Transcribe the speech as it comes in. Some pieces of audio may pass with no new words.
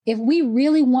If we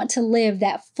really want to live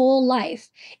that full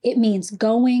life, it means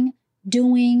going,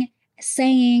 doing,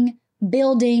 saying,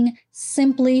 building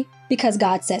simply because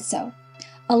God said so.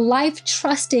 A life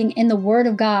trusting in the word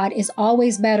of God is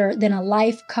always better than a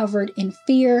life covered in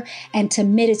fear and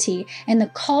timidity. And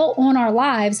the call on our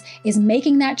lives is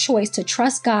making that choice to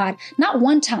trust God, not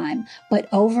one time, but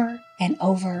over and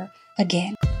over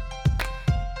again.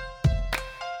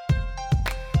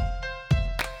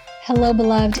 Hello,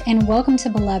 beloved, and welcome to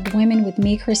Beloved Women with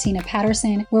me, Christina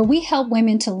Patterson, where we help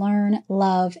women to learn,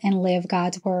 love, and live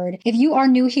God's word. If you are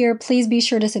new here, please be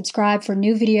sure to subscribe for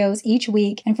new videos each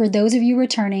week. And for those of you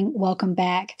returning, welcome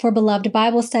back. For beloved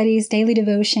Bible studies, daily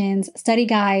devotions, study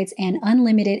guides, and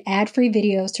unlimited ad-free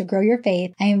videos to grow your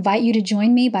faith, I invite you to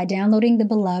join me by downloading the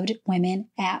Beloved Women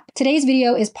app. Today's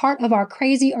video is part of our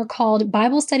Crazy or Called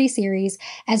Bible study series,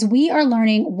 as we are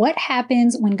learning what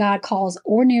happens when God calls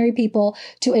ordinary people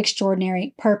to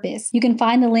extraordinary purpose. You can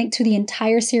find the link to the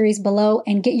entire series below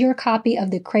and get your copy of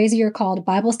the Crazy or Called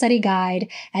Bible Study Guide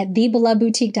at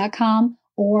thebelovedboutique.com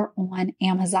or on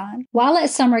Amazon. While at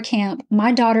summer camp,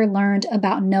 my daughter learned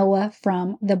about Noah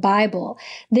from the Bible.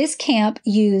 This camp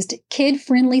used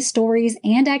kid-friendly stories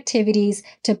and activities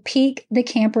to pique the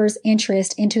campers'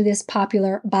 interest into this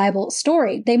popular Bible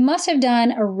story. They must have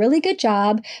done a really good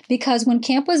job, because when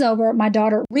camp was over, my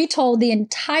daughter retold the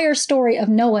entire story of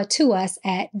Noah to us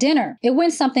at dinner. It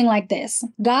went something like this.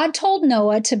 God told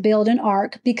Noah to build an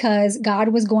ark because God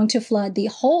was going to flood the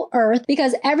whole earth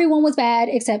because everyone was bad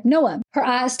except Noah.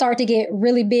 Her eyes start to get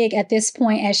really big at this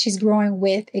point as she's growing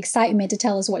with excitement to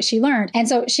tell us what she learned. And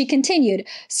so she continued.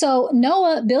 So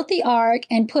Noah built the ark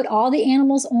and put all the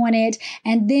animals on it,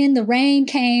 and then the rain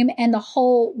came and the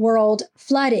whole world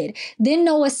flooded. Then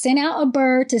Noah sent out a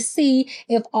bird to see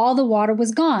if all the water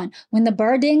was gone. When the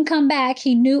bird didn't come back,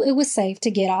 he knew it was safe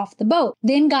to get off the boat.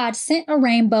 Then God sent a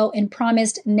rainbow and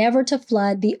promised never to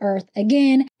flood the earth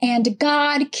again. And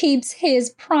God keeps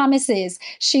his promises,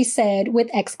 she said with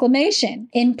exclamation.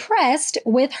 Impressed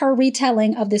with her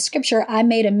retelling of the scripture, I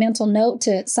made a mental note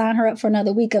to sign her up for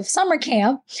another week of summer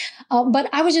camp. But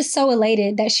I was just so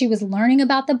elated that she was learning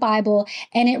about the Bible,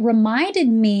 and it reminded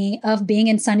me of being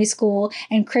in Sunday school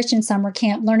and Christian summer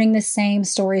camp, learning the same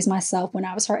stories myself when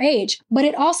I was her age. But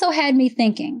it also had me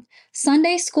thinking,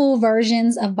 Sunday school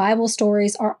versions of Bible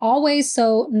stories are always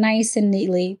so nice and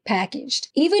neatly packaged.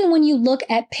 Even when you look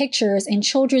at pictures in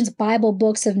children's Bible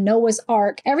books of Noah's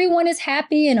Ark, everyone is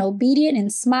happy and obedient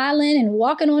and smiling and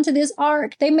walking onto this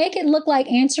ark. They make it look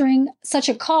like answering such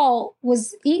a call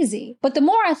was easy. But the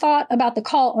more I thought about the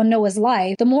call on Noah's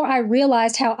life, the more I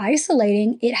realized how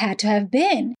isolating it had to have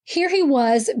been. Here he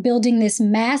was building this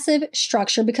massive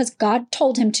structure because God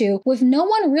told him to, with no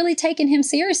one really taking him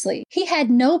seriously. He had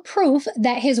no proof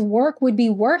that his work would be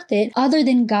worth it other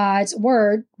than God's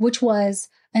word, which was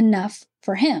enough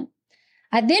for him.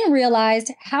 I then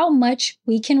realized how much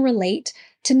we can relate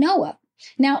to Noah.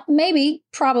 Now, maybe,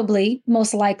 probably,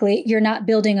 most likely, you're not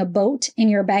building a boat in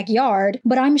your backyard,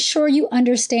 but I'm sure you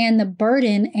understand the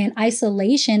burden and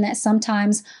isolation that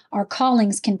sometimes our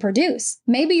callings can produce.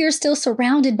 Maybe you're still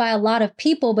surrounded by a lot of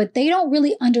people, but they don't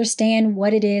really understand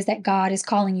what it is that God is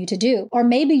calling you to do. Or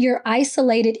maybe you're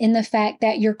isolated in the fact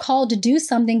that you're called to do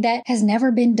something that has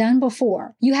never been done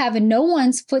before. You have no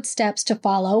one's footsteps to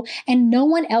follow and no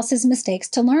one else's mistakes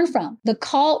to learn from. The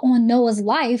call on Noah's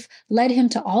life led him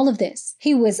to all of this.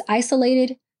 He was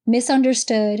isolated,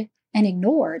 misunderstood, and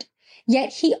ignored.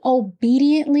 Yet he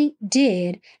obediently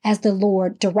did as the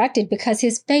Lord directed because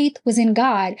his faith was in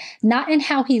God, not in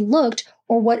how he looked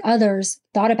or what others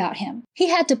thought about him. He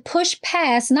had to push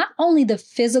past not only the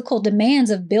physical demands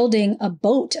of building a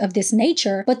boat of this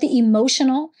nature, but the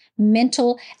emotional,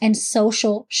 mental, and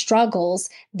social struggles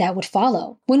that would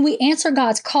follow. When we answer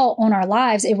God's call on our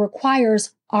lives, it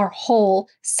requires our whole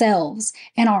selves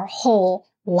and our whole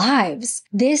lives.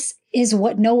 This is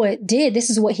what Noah did. This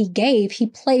is what he gave. He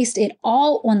placed it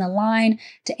all on the line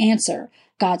to answer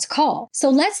God's call. So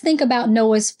let's think about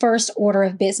Noah's first order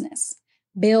of business.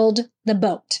 Build the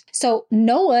boat. So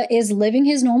Noah is living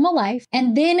his normal life,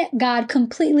 and then God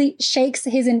completely shakes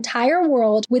his entire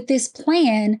world with this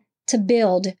plan to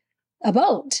build a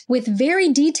boat with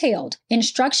very detailed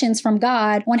instructions from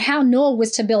God on how Noah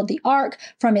was to build the ark,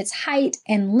 from its height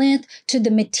and length to the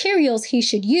materials he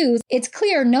should use. It's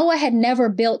clear Noah had never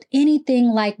built anything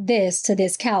like this to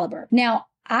this caliber. Now,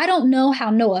 I don't know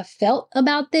how Noah felt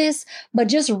about this, but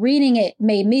just reading it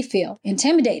made me feel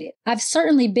intimidated. I've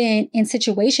certainly been in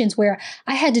situations where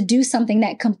I had to do something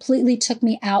that completely took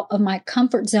me out of my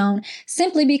comfort zone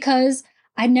simply because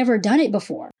I'd never done it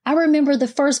before. I remember the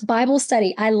first Bible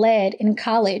study I led in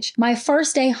college, my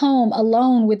first day home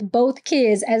alone with both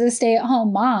kids as a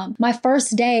stay-at-home mom, my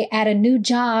first day at a new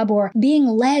job, or being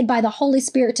led by the Holy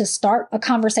Spirit to start a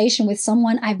conversation with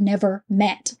someone I've never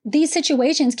met. These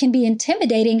situations can be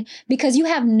intimidating because you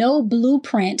have no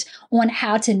blueprint on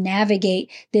how to navigate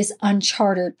this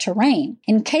uncharted terrain.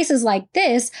 In cases like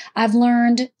this, I've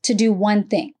learned to do one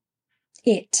thing.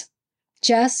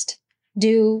 Just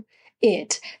do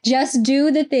it. Just do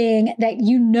the thing that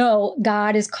you know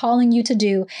God is calling you to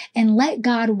do and let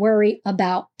God worry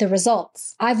about the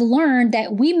results. I've learned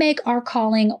that we make our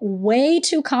calling way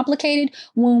too complicated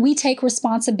when we take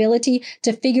responsibility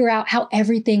to figure out how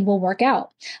everything will work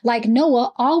out. Like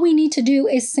Noah, all we need to do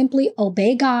is simply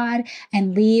obey God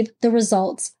and leave the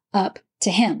results up to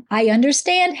Him. I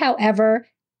understand, however,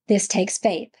 this takes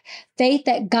faith. Faith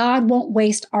that God won't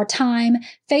waste our time.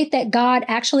 Faith that God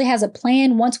actually has a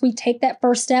plan once we take that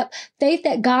first step. Faith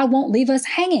that God won't leave us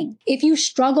hanging. If you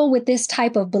struggle with this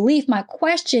type of belief, my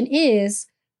question is,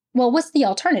 well, what's the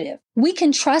alternative? We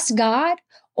can trust God,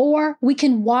 or we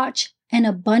can watch an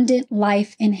abundant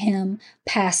life in Him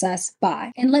pass us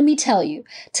by. And let me tell you,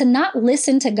 to not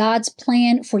listen to God's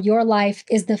plan for your life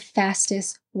is the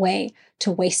fastest way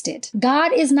to waste it.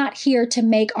 God is not here to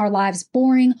make our lives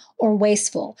boring or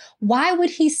wasteful. Why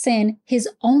would He send His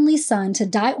only Son to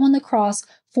die on the cross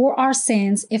for our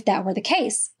sins if that were the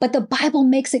case? But the Bible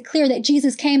makes it clear that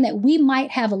Jesus came that we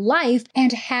might have life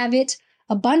and have it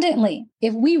abundantly.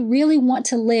 If we really want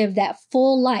to live that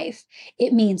full life,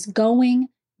 it means going,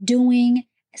 doing,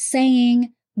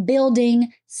 saying,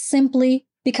 building simply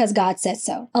because God said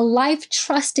so. A life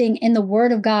trusting in the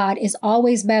Word of God is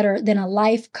always better than a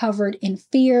life covered in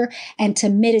fear and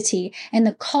timidity. And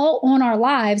the call on our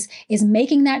lives is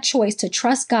making that choice to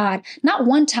trust God, not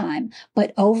one time,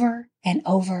 but over and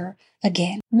over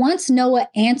again. Once Noah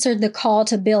answered the call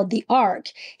to build the ark,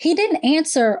 he didn't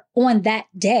answer on that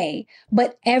day,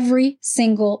 but every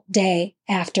single day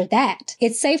after that.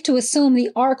 It's safe to assume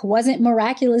the ark wasn't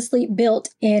miraculously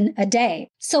built in a day.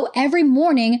 So every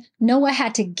morning, Noah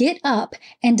had to get up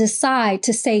and decide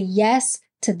to say yes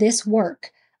to this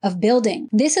work of building.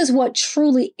 This is what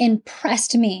truly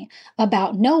impressed me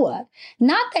about Noah.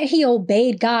 Not that he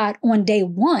obeyed God on day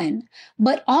 1,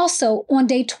 but also on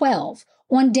day 12.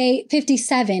 On day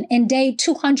 57 and day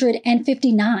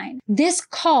 259. This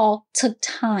call took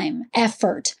time,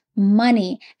 effort,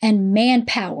 money, and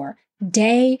manpower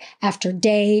day after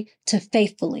day to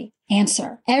faithfully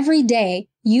answer. Every day,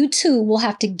 you too will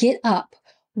have to get up,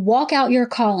 walk out your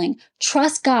calling,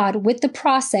 trust God with the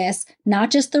process,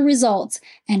 not just the results,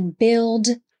 and build,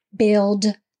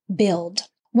 build, build.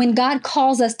 When God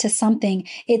calls us to something,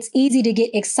 it's easy to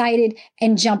get excited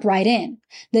and jump right in.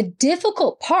 The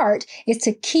difficult part is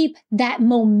to keep that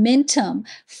momentum,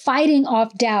 fighting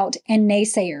off doubt and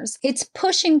naysayers. It's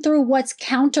pushing through what's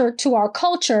counter to our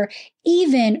culture,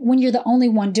 even when you're the only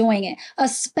one doing it,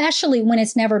 especially when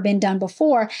it's never been done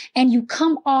before and you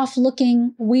come off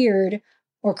looking weird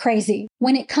or crazy.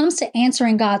 When it comes to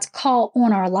answering God's call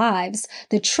on our lives,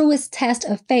 the truest test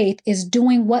of faith is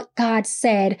doing what God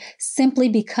said simply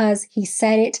because He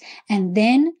said it, and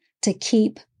then to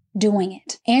keep doing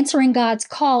it. Answering God's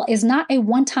call is not a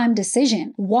one-time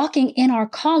decision. Walking in our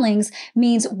callings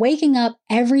means waking up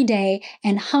every day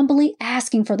and humbly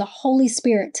asking for the Holy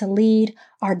Spirit to lead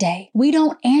our day. We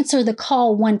don't answer the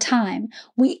call one time.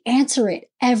 We answer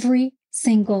it every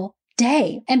single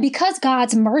day. And because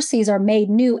God's mercies are made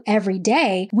new every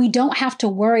day, we don't have to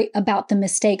worry about the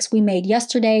mistakes we made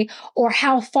yesterday or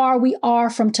how far we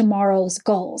are from tomorrow's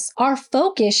goals. Our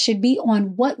focus should be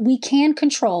on what we can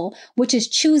control, which is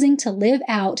choosing to live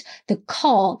out the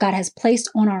call God has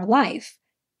placed on our life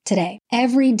today.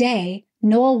 Every day,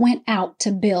 Noah went out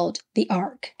to build the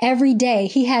ark. Every day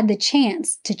he had the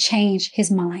chance to change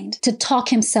his mind, to talk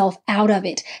himself out of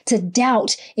it, to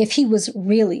doubt if he was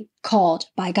really called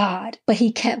by God. But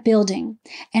he kept building.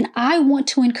 And I want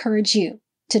to encourage you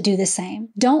to do the same.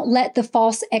 Don't let the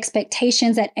false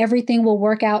expectations that everything will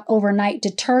work out overnight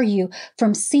deter you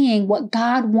from seeing what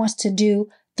God wants to do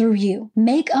through you.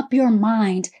 Make up your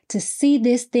mind to see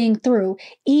this thing through,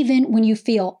 even when you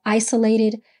feel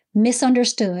isolated,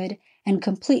 misunderstood, and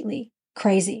completely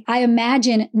crazy. I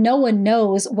imagine Noah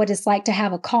knows what it's like to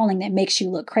have a calling that makes you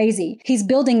look crazy. He's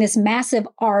building this massive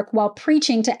ark while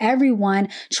preaching to everyone,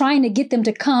 trying to get them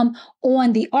to come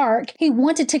on the ark. He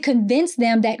wanted to convince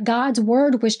them that God's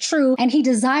word was true, and he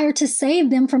desired to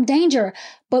save them from danger.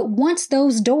 But once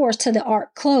those doors to the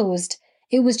ark closed,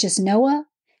 it was just Noah,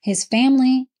 his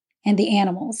family, and the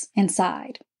animals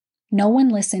inside. No one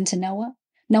listened to Noah.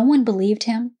 No one believed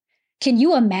him. Can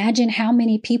you imagine how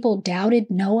many people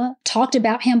doubted Noah, talked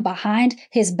about him behind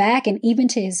his back and even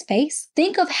to his face?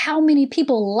 Think of how many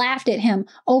people laughed at him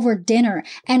over dinner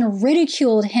and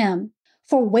ridiculed him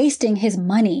for wasting his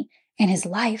money and his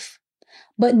life.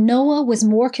 But Noah was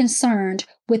more concerned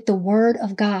with the word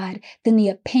of God than the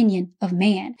opinion of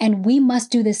man. And we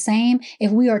must do the same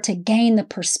if we are to gain the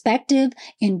perspective,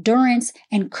 endurance,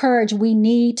 and courage we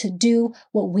need to do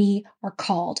what we are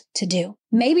called to do.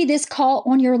 Maybe this call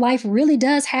on your life really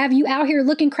does have you out here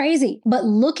looking crazy, but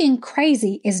looking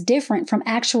crazy is different from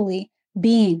actually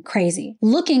being crazy.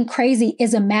 Looking crazy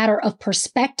is a matter of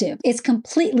perspective. It's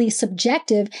completely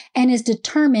subjective and is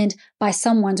determined by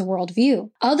someone's worldview.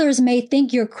 Others may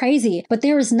think you're crazy, but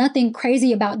there is nothing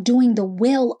crazy about doing the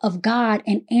will of God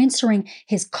and answering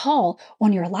his call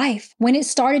on your life. When it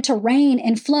started to rain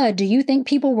and flood, do you think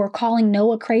people were calling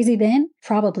Noah crazy then?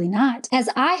 Probably not. As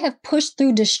I have pushed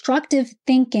through destructive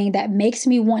thinking that makes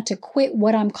me want to quit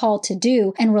what I'm called to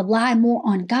do and rely more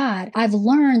on God, I've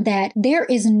learned that there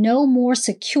is no more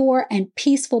secure and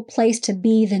peaceful place to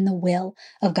be than the will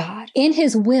of God. In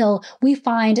his will, we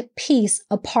find peace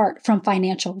apart from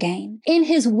financial gain. In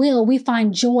his will, we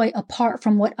find joy apart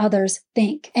from what others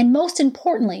think. And most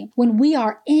importantly, when we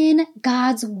are in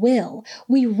God's will,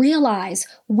 we realize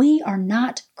we are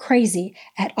not crazy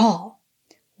at all.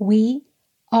 We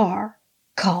are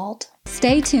called.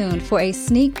 Stay tuned for a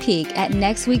sneak peek at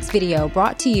next week's video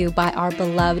brought to you by our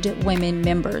beloved women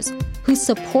members who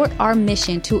support our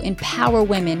mission to empower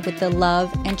women with the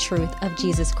love and truth of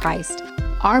Jesus Christ.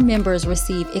 Our members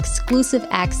receive exclusive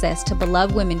access to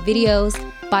Beloved Women videos,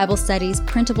 Bible studies,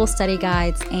 printable study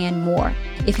guides, and more.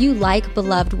 If you like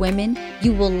Beloved Women,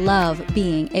 you will love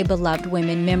being a Beloved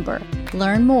Women member.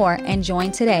 Learn more and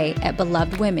join today at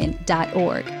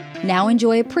belovedwomen.org. Now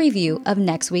enjoy a preview of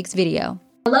next week's video.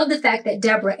 I love the fact that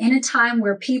Deborah, in a time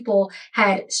where people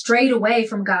had strayed away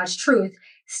from God's truth,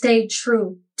 stayed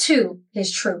true to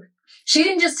his truth. She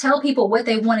didn't just tell people what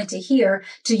they wanted to hear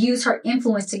to use her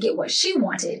influence to get what she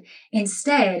wanted.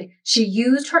 Instead, she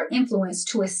used her influence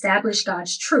to establish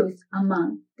God's truth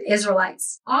among the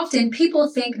Israelites. Often people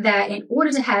think that in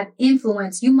order to have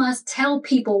influence, you must tell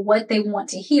people what they want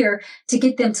to hear to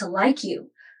get them to like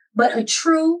you. But a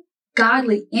true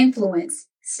godly influence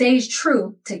stays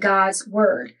true to God's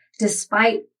word,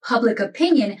 despite public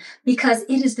opinion, because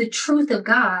it is the truth of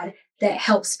God that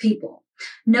helps people.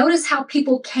 Notice how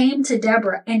people came to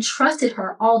Deborah and trusted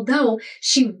her, although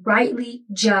she rightly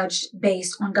judged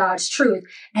based on God's truth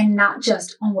and not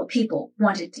just on what people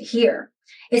wanted to hear.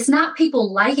 It's not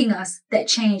people liking us that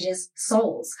changes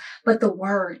souls, but the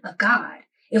word of God.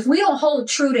 If we don't hold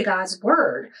true to God's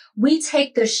word, we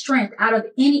take the strength out of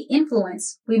any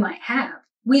influence we might have.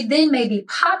 We then may be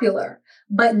popular,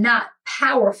 but not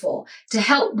powerful to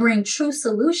help bring true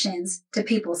solutions to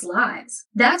people's lives.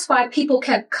 That's why people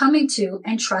kept coming to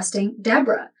and trusting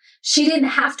Deborah. She didn't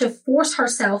have to force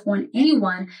herself on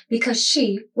anyone because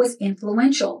she was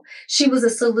influential. She was a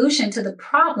solution to the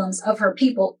problems of her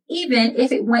people, even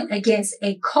if it went against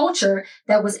a culture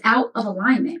that was out of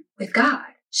alignment with God.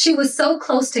 She was so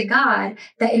close to God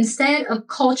that instead of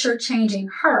culture changing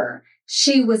her,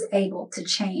 she was able to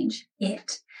change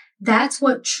it. That's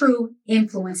what true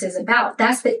influence is about.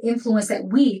 That's the influence that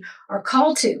we are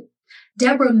called to.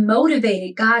 Deborah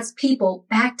motivated God's people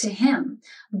back to him,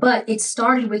 but it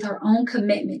started with her own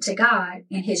commitment to God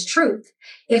and his truth.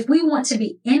 If we want to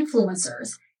be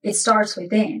influencers, it starts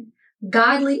within.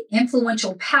 Godly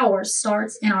influential power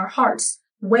starts in our hearts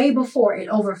way before it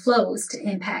overflows to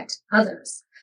impact others.